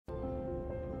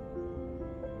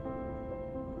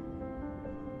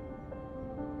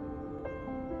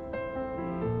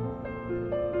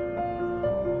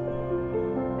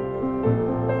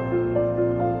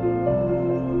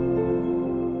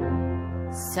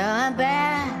So I'm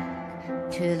back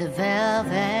to the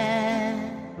velvet,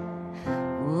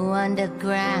 ooh,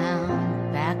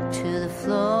 underground, back to the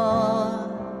floor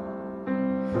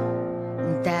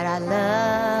that I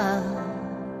love,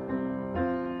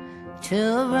 to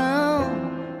a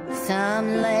room, some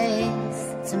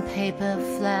lace, some paper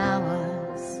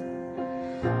flowers,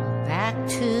 back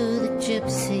to the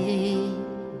gypsy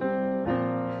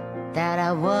that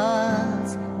I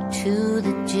was, to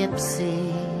the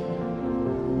gypsy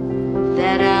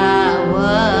that I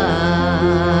was.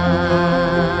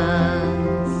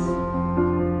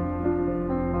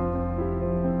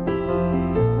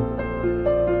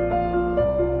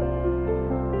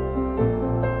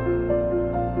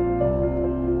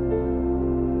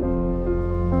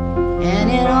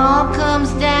 And it all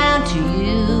comes down to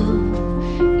you.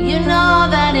 You know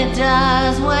that it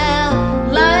does. Well,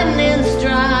 lightning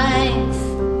strikes,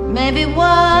 maybe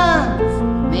once,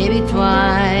 maybe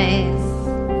twice,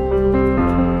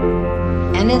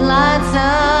 and it lights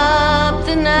up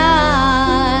the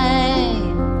night,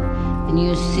 and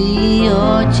you see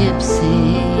your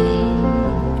gypsy.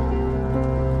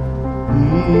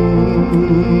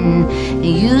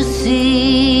 You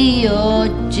see your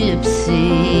gypsy.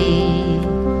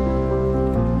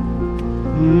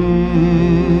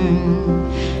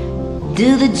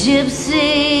 Do the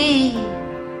gypsy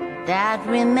that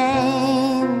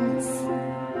remains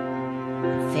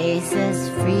faces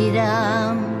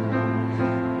freedom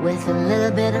with a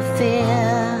little bit of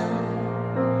fear.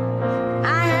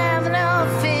 I have no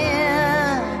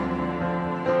fear,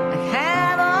 I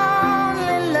have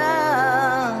only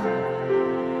love.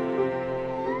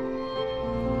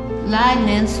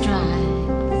 Lightning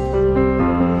strikes,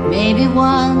 maybe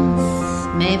once,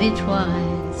 maybe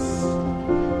twice,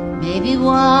 maybe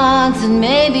once and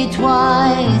maybe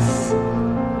twice,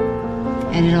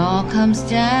 and it all comes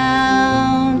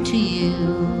down to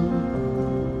you.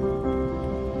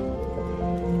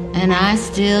 And I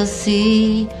still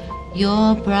see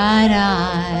your bright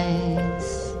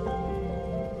eyes,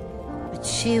 but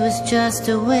she was just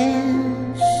a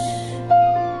wish,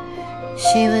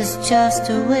 she was just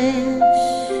a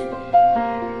wish,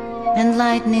 and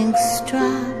lightning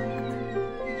struck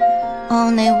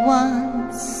only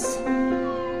once,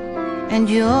 and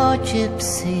your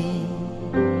gypsy,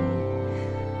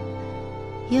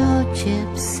 your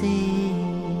gypsy.